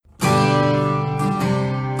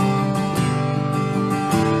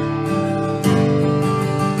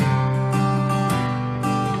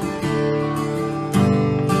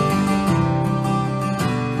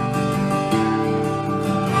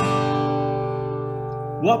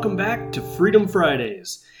Welcome back to Freedom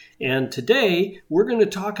Fridays. And today we're going to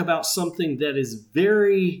talk about something that is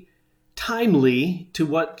very timely to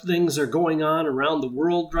what things are going on around the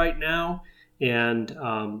world right now. And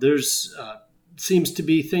there's seems to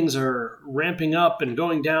be things are ramping up and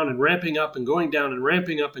going down and ramping up and going down and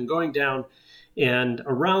ramping up and going down. And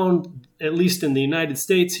around, at least in the United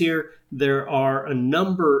States here, there are a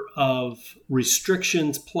number of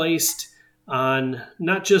restrictions placed on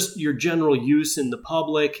not just your general use in the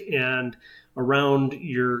public and around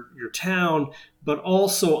your town, but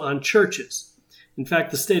also on churches. In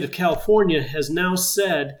fact, the state of California has now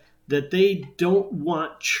said that they don't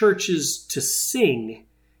want churches to sing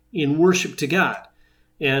in worship to God.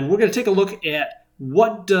 And we're going to take a look at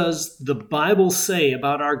what does the Bible say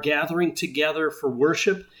about our gathering together for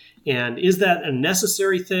worship, and is that a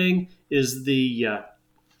necessary thing? Is the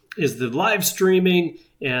live streaming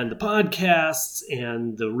and the podcasts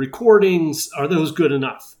and the recordings, are those good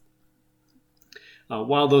enough?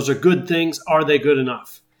 While those are good things, are they good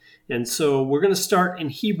enough? And so we're going to start in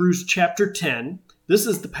Hebrews chapter 10. This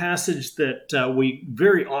is the passage that we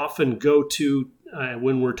very often go to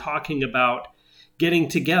when we're talking about getting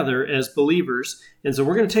together as believers. And so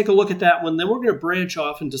we're going to take a look at that one. Then we're going to branch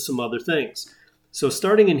off into some other things. So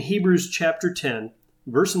starting in Hebrews chapter 10,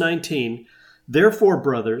 verse 19, "Therefore,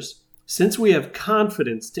 brothers, since we have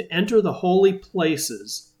confidence to enter the holy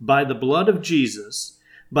places by the blood of Jesus,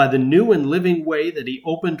 by the new and living way that he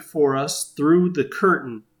opened for us through the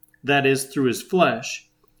curtain, that is, through his flesh,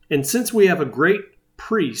 and since we have a great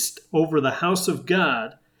priest over the house of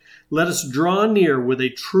God, let us draw near with a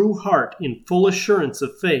true heart in full assurance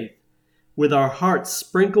of faith, with our hearts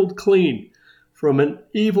sprinkled clean from an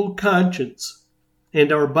evil conscience,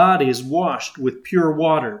 and our bodies washed with pure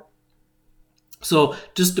water." So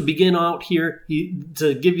just to begin out here,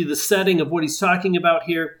 to give you the setting of what he's talking about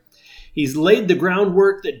here, he's laid the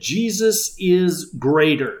groundwork that Jesus is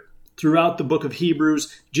greater. Throughout the book of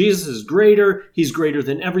Hebrews, Jesus is greater. He's greater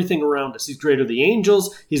than everything around us. He's greater than the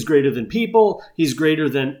angels. He's greater than people. He's greater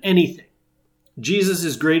than anything. Jesus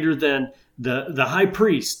is greater than the high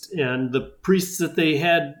priest and the priests that they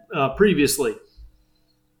had previously.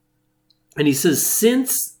 And he says,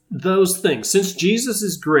 since those things, since Jesus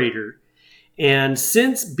is greater, and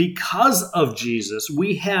since because of Jesus,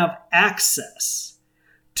 we have access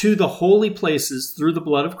to the holy places through the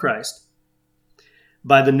blood of Christ,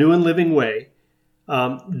 by the new and living way,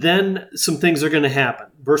 then some things are going to happen.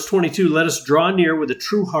 Verse 22, "Let us draw near with a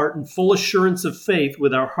true heart and full assurance of faith,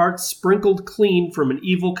 with our hearts sprinkled clean from an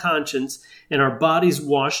evil conscience and our bodies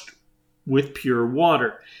washed with pure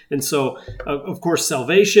water." And so, of course,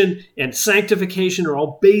 salvation and sanctification are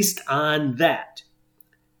all based on that.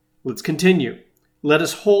 Let's continue. "Let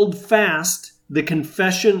us hold fast the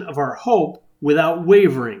confession of our hope without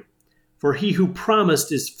wavering. For he who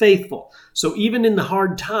promised is faithful." So even in the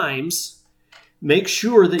hard times, make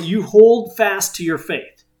sure that you hold fast to your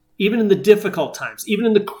faith. Even in the difficult times, even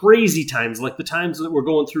in the crazy times, like the times that we're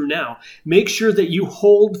going through now, make sure that you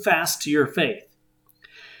hold fast to your faith.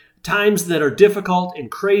 Times that are difficult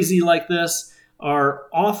and crazy like this are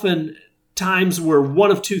often times where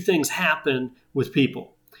one of two things happen with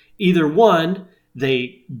people. Either one,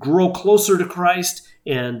 they grow closer to Christ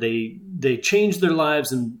and they change their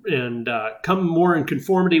lives and come more in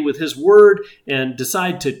conformity with his word and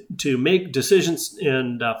decide to make decisions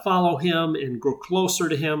and follow him and grow closer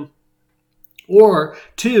to him. Or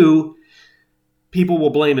two, people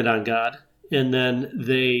will blame it on God, and then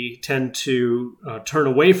they tend to turn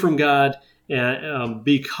away from God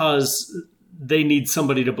because they need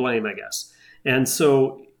somebody to blame, I guess. And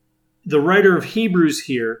so the writer of Hebrews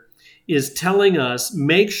here is telling us,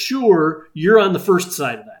 make sure you're on the first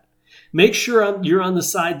side of that. Make sure you're on the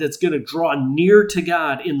side that's going to draw near to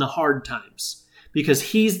God in the hard times, because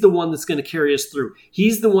he's the one that's going to carry us through.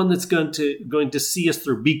 He's the one that's going to see us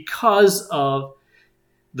through because of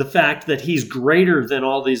the fact that he's greater than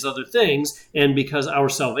all these other things and because our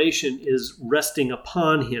salvation is resting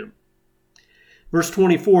upon him. Verse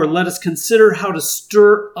 24, "Let us consider how to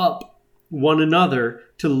stir up one another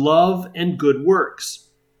to love and good works."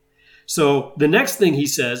 So the next thing he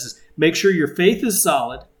says is make sure your faith is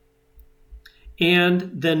solid,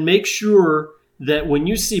 and then make sure that when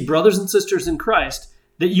you see brothers and sisters in Christ,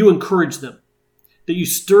 that you encourage them, that you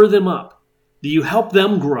stir them up, that you help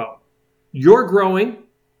them grow. You're growing,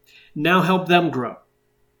 now help them grow.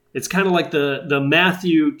 It's kind of like the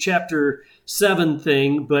Matthew chapter 7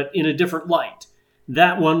 thing, but in a different light.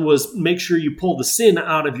 That one was make sure you pull the sin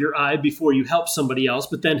out of your eye before you help somebody else,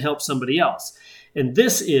 but then help somebody else. And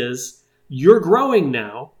this is you're growing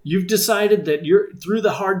now. You've decided that you're through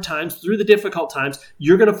the hard times, through the difficult times,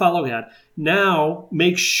 you're going to follow God. Now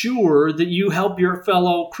make sure that you help your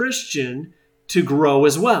fellow Christian to grow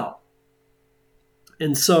as well.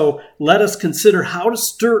 And so let us consider how to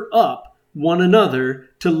stir up one another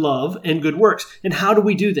to love and good works. And how do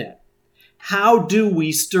we do that? How do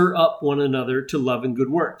we stir up one another to love and good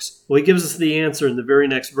works? Well, he gives us the answer in the very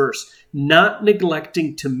next verse. Not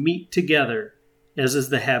neglecting to meet together, as is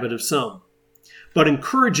the habit of some, but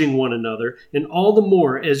encouraging one another, and all the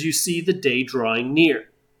more as you see the day drawing near.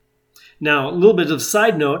 Now, a little bit of a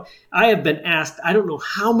side note, I have been asked, I don't know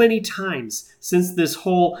how many times since this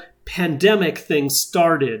whole pandemic thing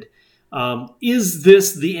started, is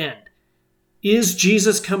this the end? Is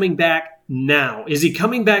Jesus coming back now? Is he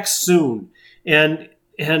coming back soon? And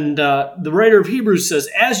the writer of Hebrews says,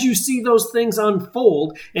 as you see those things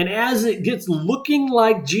unfold, and as it gets looking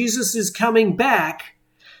like Jesus is coming back,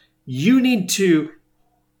 you need to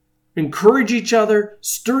encourage each other,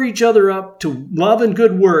 stir each other up to love and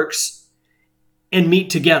good works, and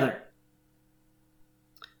meet together.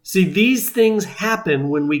 See, these things happen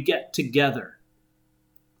when we get together.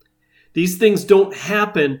 These things don't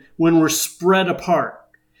happen when we're spread apart.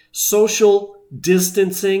 Social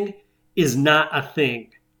distancing is not a thing.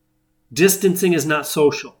 Distancing is not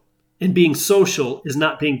social. And being social is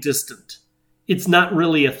not being distant. It's not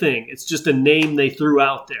really a thing. It's just a name they threw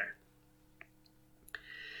out there.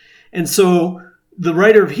 And so the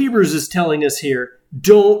writer of Hebrews is telling us here,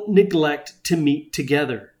 don't neglect to meet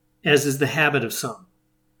together, as is the habit of some.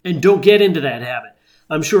 And don't get into that habit.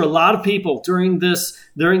 I'm sure a lot of people during this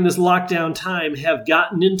lockdown time have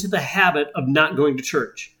gotten into the habit of not going to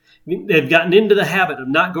church. They've gotten into the habit of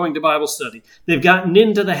not going to Bible study. They've gotten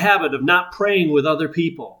into the habit of not praying with other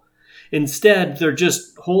people. Instead, they're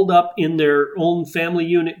just holed up in their own family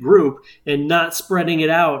unit group and not spreading it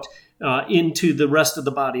out into the rest of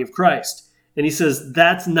the body of Christ. And he says,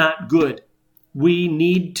 that's not good. We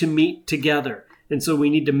need to meet together. And so we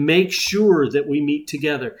need to make sure that we meet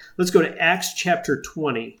together. Let's go to Acts chapter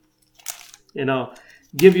 20. And I'll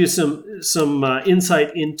give you some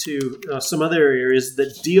insight into some other areas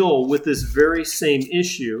that deal with this very same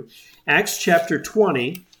issue. Acts chapter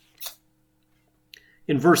 20,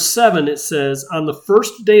 in verse 7, it says, on the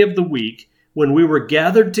first day of the week, when we were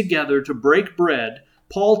gathered together to break bread,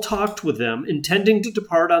 Paul talked with them, intending to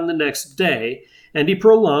depart on the next day, and he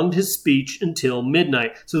prolonged his speech until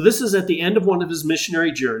midnight. So this is at the end of one of his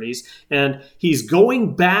missionary journeys, and he's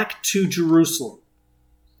going back to Jerusalem.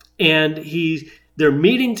 And they're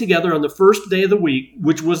meeting together on the first day of the week,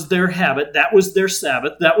 which was their habit. That was their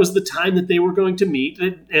Sabbath. That was the time that they were going to meet.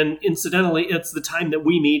 And incidentally, it's the time that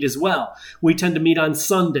we meet as well. We tend to meet on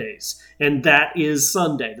Sundays, and that is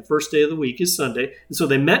Sunday. The first day of the week is Sunday. And so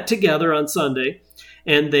they met together on Sunday,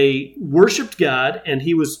 and they worshiped God, and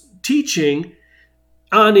he was teaching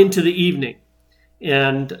on into the evening.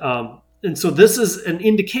 And so this is an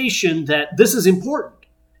indication that this is important.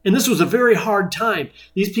 And this was a very hard time.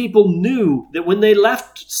 These people knew that when they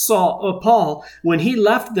left Paul, when he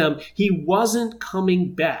left them, he wasn't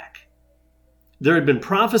coming back. There had been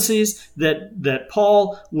prophecies that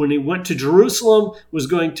Paul, when he went to Jerusalem, was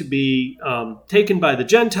going to be taken by the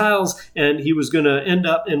Gentiles, and he was going to end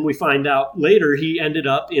up, and we find out later, he ended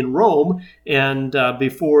up in Rome and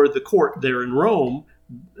before the court there in Rome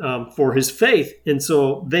for his faith. And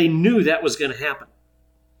so they knew that was going to happen.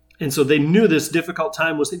 And so they knew this difficult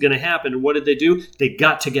time was going to happen. And what did they do? They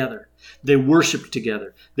got together. They worshiped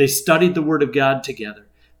together. They studied the Word of God together.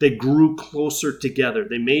 They grew closer together.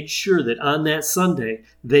 They made sure that on that Sunday,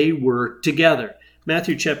 they were together.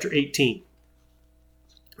 Matthew chapter 18.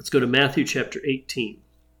 Let's go to Matthew chapter 18.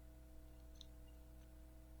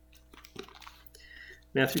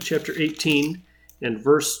 Matthew chapter 18 and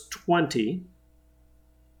verse 20.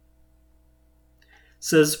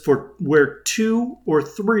 Says, for where 2 or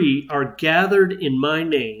 3 are gathered in my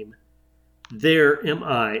name, there am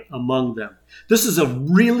I among them. This is a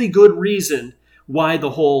really good reason why the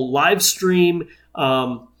whole live stream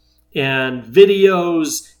and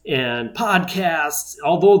videos and podcasts,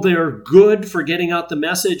 although they're good for getting out the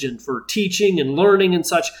message and for teaching and learning and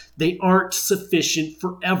such, they aren't sufficient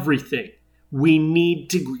for everything. We need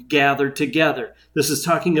to gather together. This is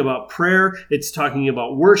talking about prayer. It's talking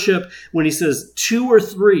about worship. When he says 2 or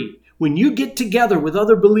 3, when you get together with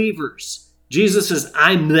other believers, Jesus says,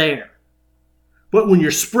 I'm there. But when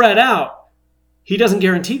you're spread out, he doesn't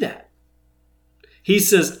guarantee that. He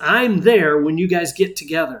says, I'm there when you guys get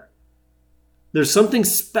together. There's something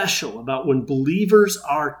special about when believers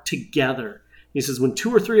are together. He says, when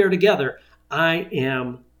 2 or 3 are together, I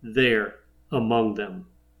am there among them.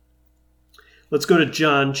 Let's go to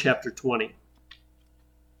John chapter 20.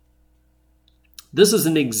 This is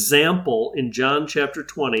an example in John chapter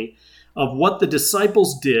 20 of what the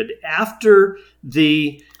disciples did after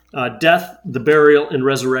the death, the burial, and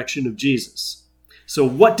resurrection of Jesus. So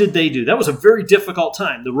what did they do? That was a very difficult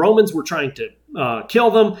time. The Romans were trying to kill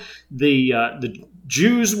them. The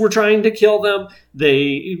Jews were trying to kill them.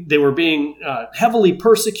 They were being heavily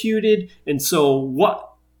persecuted. And so what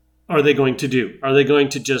are they going to do? Are they going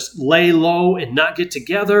to just lay low and not get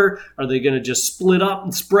together? Are they going to just split up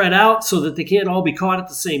and spread out so that they can't all be caught at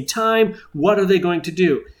the same time? What are they going to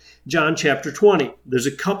do? John chapter 20. There's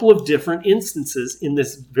a couple of different instances in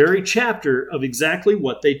this very chapter of exactly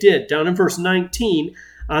what they did. Down in verse 19,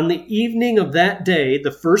 on the evening of that day,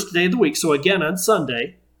 the first day of the week, so again on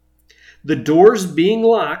Sunday, the doors being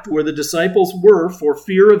locked where the disciples were for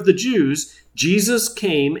fear of the Jews, Jesus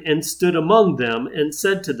came and stood among them and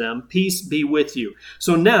said to them, "Peace be with you."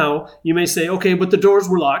 So now you may say, okay, but the doors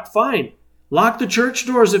were locked. Fine. Lock the church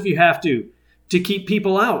doors if you have to keep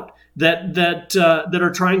people out that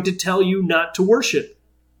are trying to tell you not to worship.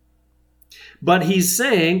 But he's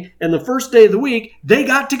saying, in the first day of the week, they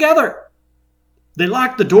got together. They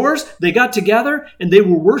locked the doors, they got together, and they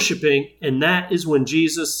were worshiping. And that is when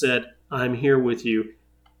Jesus said, "I'm here with you.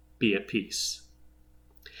 Be at peace."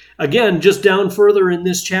 Again, just down further in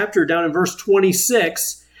this chapter, down in verse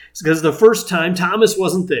 26, because the first time Thomas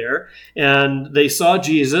wasn't there, and they saw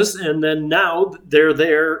Jesus, and then now they're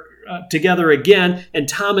there together again, and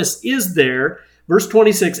Thomas is there. Verse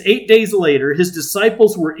 26, 8 days later, his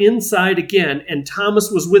disciples were inside again, and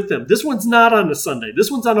Thomas was with them. This one's not on a Sunday.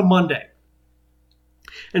 This one's on a Monday.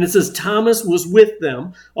 And it says, Thomas was with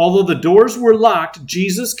them. Although the doors were locked,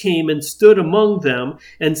 Jesus came and stood among them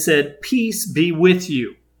and said, "Peace be with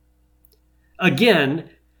you." Again,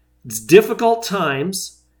 it's difficult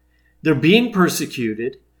times. They're being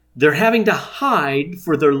persecuted. They're having to hide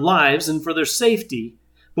for their lives and for their safety.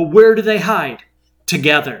 But where do they hide?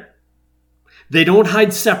 Together. They don't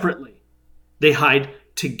hide separately. They hide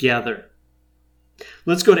together.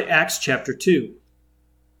 Let's go to Acts chapter 2.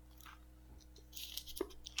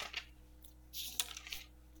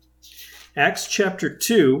 Acts chapter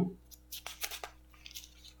 2,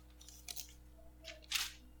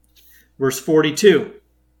 verse 42.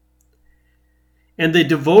 And they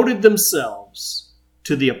devoted themselves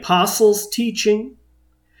to the apostles' teaching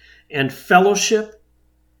and fellowship,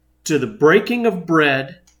 to the breaking of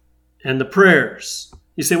bread and the prayers.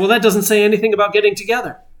 You say, well, that doesn't say anything about getting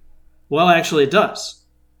together. Well, actually it does.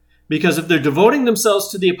 Because if they're devoting themselves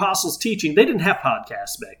to the apostles' teaching, they didn't have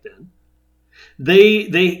podcasts back then.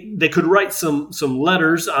 They could write some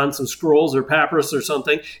letters on some scrolls or papyrus or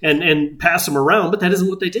something and pass them around, but that isn't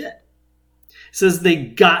what they did. It says they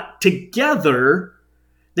got together,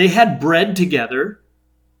 they had bread together,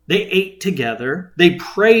 they ate together, they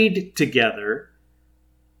prayed together,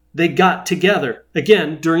 they got together,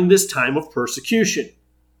 again, during this time of persecution.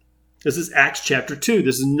 This is Acts chapter 2.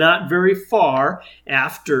 This is not very far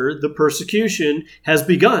after the persecution has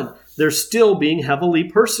begun. They're still being heavily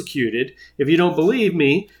persecuted. If you don't believe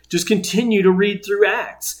me, just continue to read through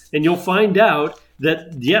Acts, and you'll find out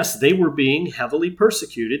that, yes, they were being heavily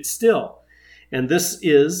persecuted still. And this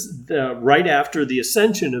is right after the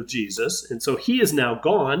ascension of Jesus, and so he is now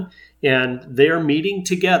gone, and they are meeting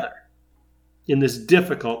together in this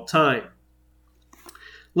difficult time.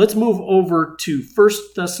 Let's move over to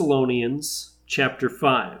 1 Thessalonians chapter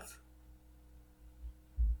 5.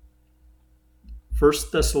 1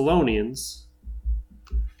 Thessalonians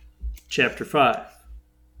chapter 5.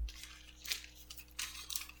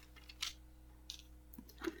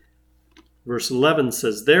 Verse 11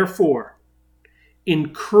 says, "Therefore,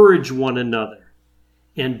 encourage one another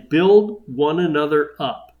and build one another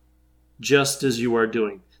up, just as you are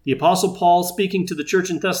doing." The Apostle Paul, speaking to the church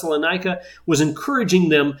in Thessalonica, was encouraging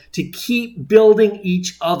them to keep building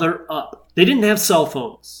each other up. They didn't have cell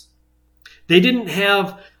phones. They didn't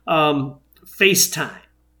have FaceTime.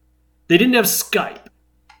 They didn't have Skype.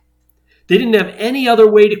 They didn't have any other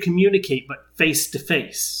way to communicate but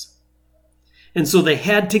face-to-face. And so they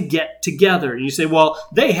had to get together. And you say, well,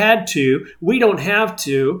 they had to. We don't have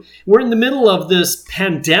to. We're in the middle of this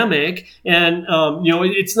pandemic, and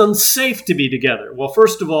it's unsafe to be together. Well,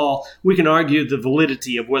 first of all, we can argue the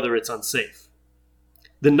validity of whether it's unsafe.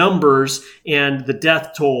 The numbers and the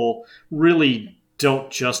death toll really don't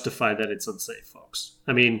justify that it's unsafe, folks.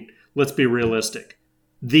 I mean, let's be realistic.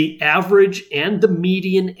 The average and the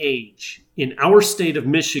median age in our state of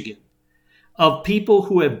Michigan of people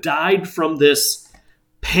who have died from this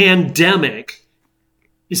pandemic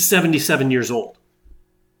is 77 years old.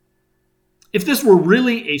 If this were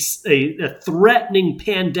really a threatening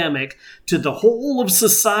pandemic to the whole of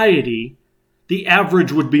society, the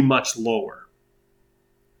average would be much lower.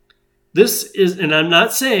 This is, and I'm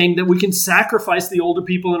not saying that we can sacrifice the older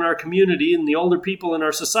people in our community and the older people in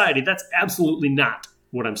our society. That's absolutely not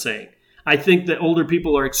what I'm saying. I think that older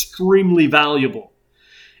people are extremely valuable.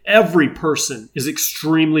 Every person is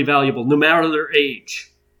extremely valuable, no matter their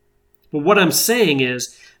age. But what I'm saying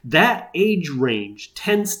is that age range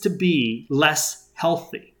tends to be less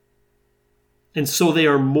healthy. And so they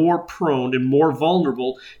are more prone and more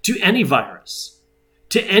vulnerable to any virus,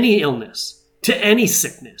 to any illness, to any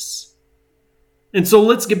sickness. And so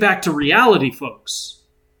let's get back to reality, folks.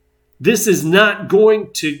 This is not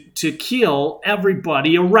going to kill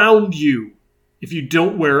everybody around you if you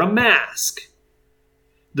don't wear a mask.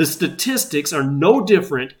 The statistics are no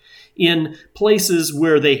different in places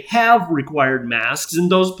where they have required masks and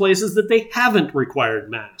those places that they haven't required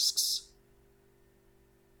masks.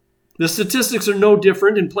 The statistics are no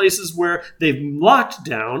different in places where they've locked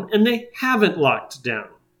down and they haven't locked down.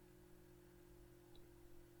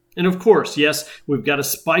 And of course, yes, we've got a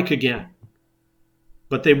spike again.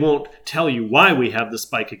 But they won't tell you why we have the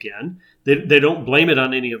spike again. They don't blame it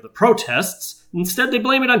on any of the protests. Instead, they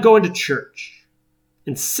blame it on going to church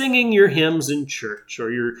and singing your hymns in church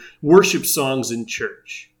or your worship songs in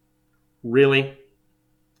church. Really?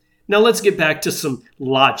 Now let's get back to some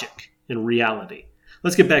logic and reality.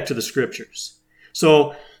 Let's get back to the scriptures.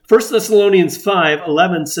 So 1 Thessalonians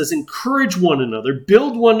 5:11 says, encourage one another,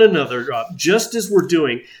 build one another up, just as we're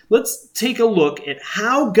doing. Let's take a look at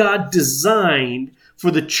how God designed for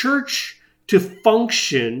the church to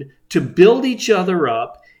function, to build each other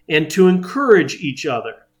up, and to encourage each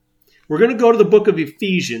other. We're going to go to the book of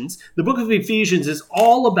Ephesians. The book of Ephesians is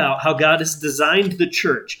all about how God has designed the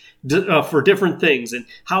church for different things and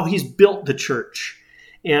how he's built the church.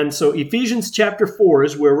 And so Ephesians chapter 4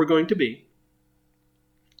 is where we're going to be.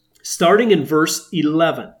 Starting in verse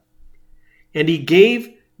 11. And he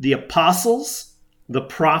gave the apostles, the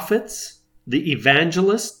prophets, the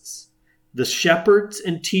evangelists, the shepherds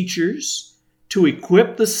and teachers to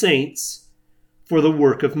equip the saints for the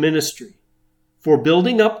work of ministry, for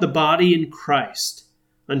building up the body in Christ,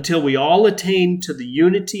 until we all attain to the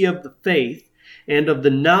unity of the faith and of the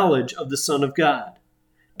knowledge of the Son of God,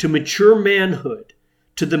 to mature manhood,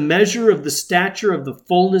 to the measure of the stature of the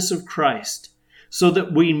fullness of Christ, so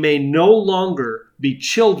that we may no longer be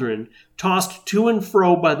children, tossed to and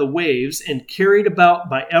fro by the waves and carried about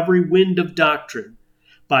by every wind of doctrine,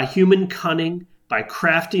 by human cunning, by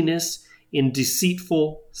craftiness in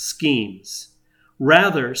deceitful schemes.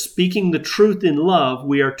 Rather, speaking the truth in love,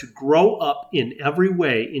 we are to grow up in every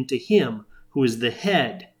way into him who is the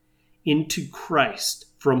head, into Christ,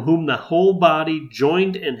 from whom the whole body,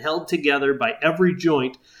 joined and held together by every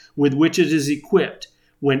joint with which it is equipped,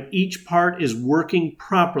 when each part is working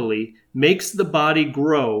properly, makes the body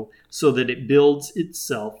grow so that it builds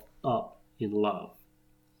itself up in love.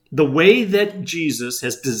 The way that Jesus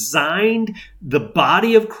has designed the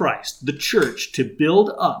body of Christ, the church, to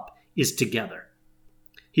build up is together.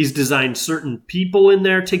 He's designed certain people in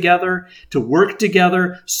there together to work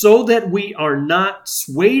together so that we are not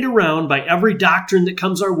swayed around by every doctrine that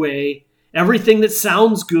comes our way, everything that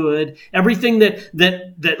sounds good, everything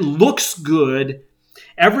that looks good,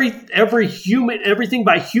 everything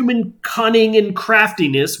by human cunning and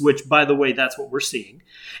craftiness, which, by the way, that's what we're seeing.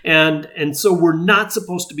 And so we're not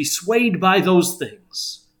supposed to be swayed by those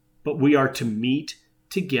things, but we are to meet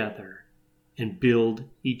together and build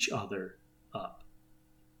each other up.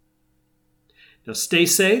 Now stay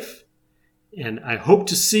safe, and I hope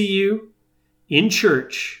to see you in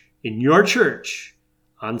church, in your church,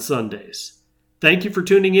 on Sundays. Thank you for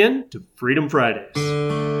tuning in to Freedom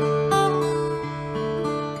Fridays.